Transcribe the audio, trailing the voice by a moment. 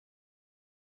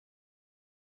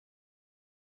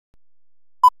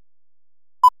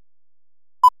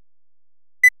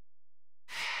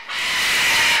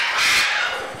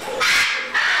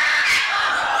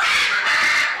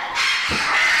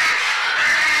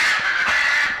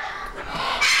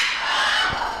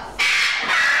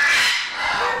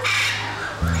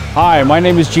Hi, my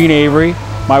name is Gene Avery.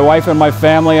 My wife and my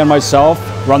family and myself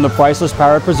run the Priceless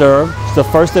Parrot Preserve. It's the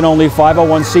first and only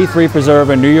 501c3 preserve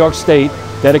in New York State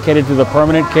dedicated to the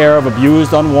permanent care of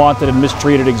abused, unwanted, and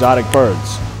mistreated exotic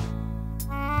birds.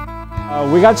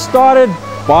 We got started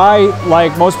by,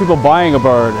 like most people, buying a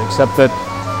bird, except that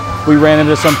we ran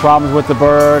into some problems with the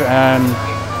bird and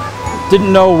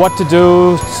didn't know what to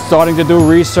do, starting to do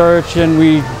research, and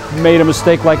we made a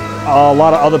mistake like a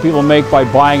lot of other people make by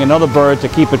buying another bird to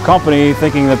keep it company,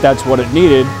 thinking that that's what it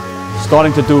needed.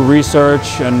 Starting to do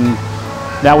research, and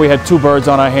now we had 2 birds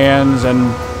on our hands, and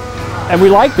we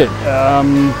liked it.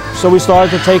 So we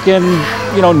started to take in,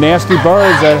 nasty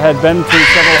birds that had been through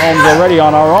several homes already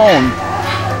on our own.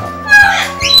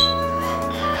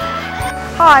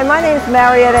 Hi, my name is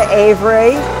Marietta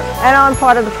Avery, and I'm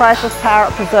part of the Priceless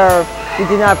Parrot Preserve. We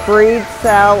do not breed,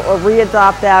 sell, or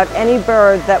readopt out any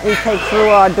bird that we take through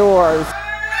our doors.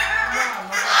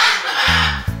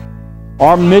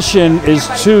 Our mission is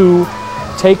to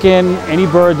take in any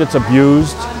bird that's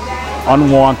abused,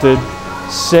 unwanted,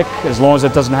 sick, as long as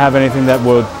it doesn't have anything that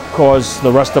would cause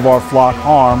the rest of our flock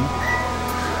harm,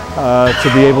 to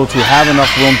be able to have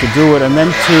enough room to do it, and then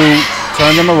to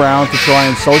turn them around to try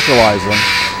and socialize them.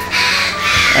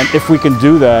 And if we can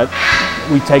do that,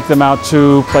 we take them out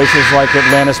to places like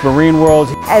Atlantis Marine World.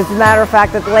 As a matter of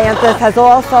fact, Atlantis has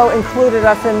also included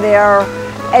us in their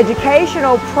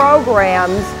educational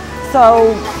programs,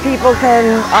 so people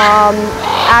can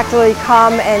actually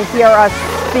come and hear us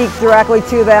speak directly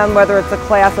to them, whether it's a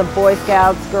class of Boy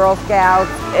Scouts, Girl Scouts.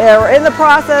 We're in the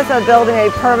process of building a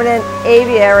permanent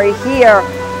aviary here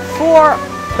for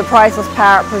the Priceless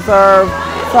Parrot Preserve,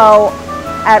 so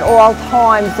at all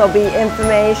times there'll be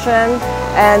information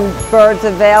and birds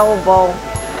available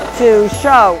to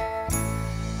show.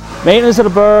 Maintenance of the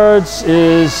birds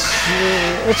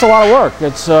it's a lot of work.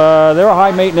 They're a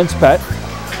high maintenance pet,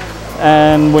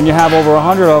 and when you have over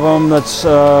 100 of them,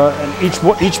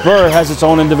 and each bird has its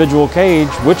own individual cage,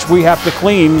 which we have to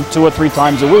clean 2 or 3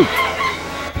 times a week.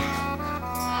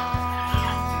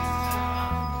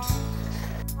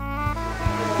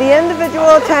 The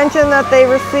individual attention that they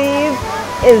receive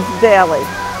is daily.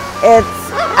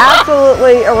 It's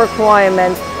absolutely a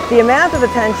requirement. The amount of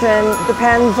attention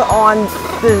depends on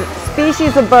the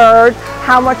species of bird,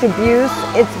 how much abuse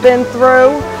it's been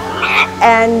through,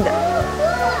 and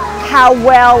how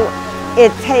well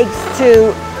it takes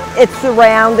to its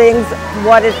surroundings,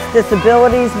 what its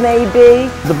disabilities may be.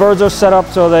 The birds are set up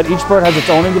so that each bird has its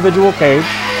own individual cage,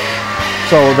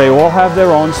 so they all have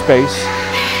their own space.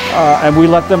 And we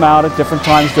let them out at different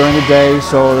times during the day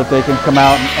so that they can come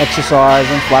out and exercise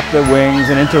and flap their wings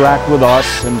and interact with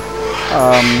us and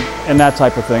that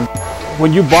type of thing.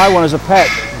 When you buy one as a pet,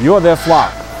 you're their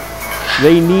flock.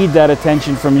 They need that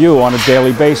attention from you on a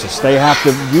daily basis. You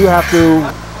have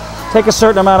to take a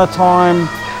certain amount of time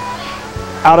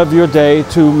out of your day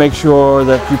to make sure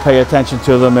that you pay attention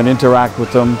to them and interact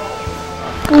with them.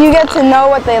 You get to know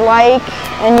what they like,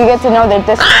 and you get to know their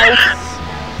dislikes.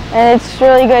 And it's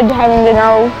really good having to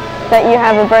know that you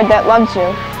have a bird that loves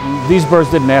you. These birds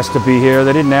didn't ask to be here.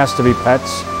 They didn't ask to be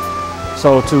pets.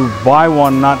 So to buy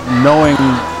one not knowing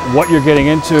what you're getting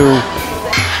into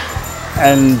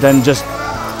and then just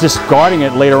discarding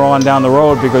it later on down the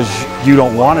road because you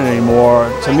don't want it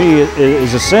anymore, to me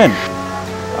is a sin.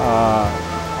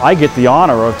 I get the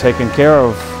honor of taking care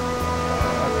of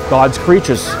God's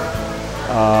creatures.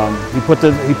 He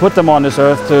put them on this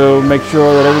earth to make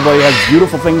sure that everybody has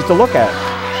beautiful things to look at.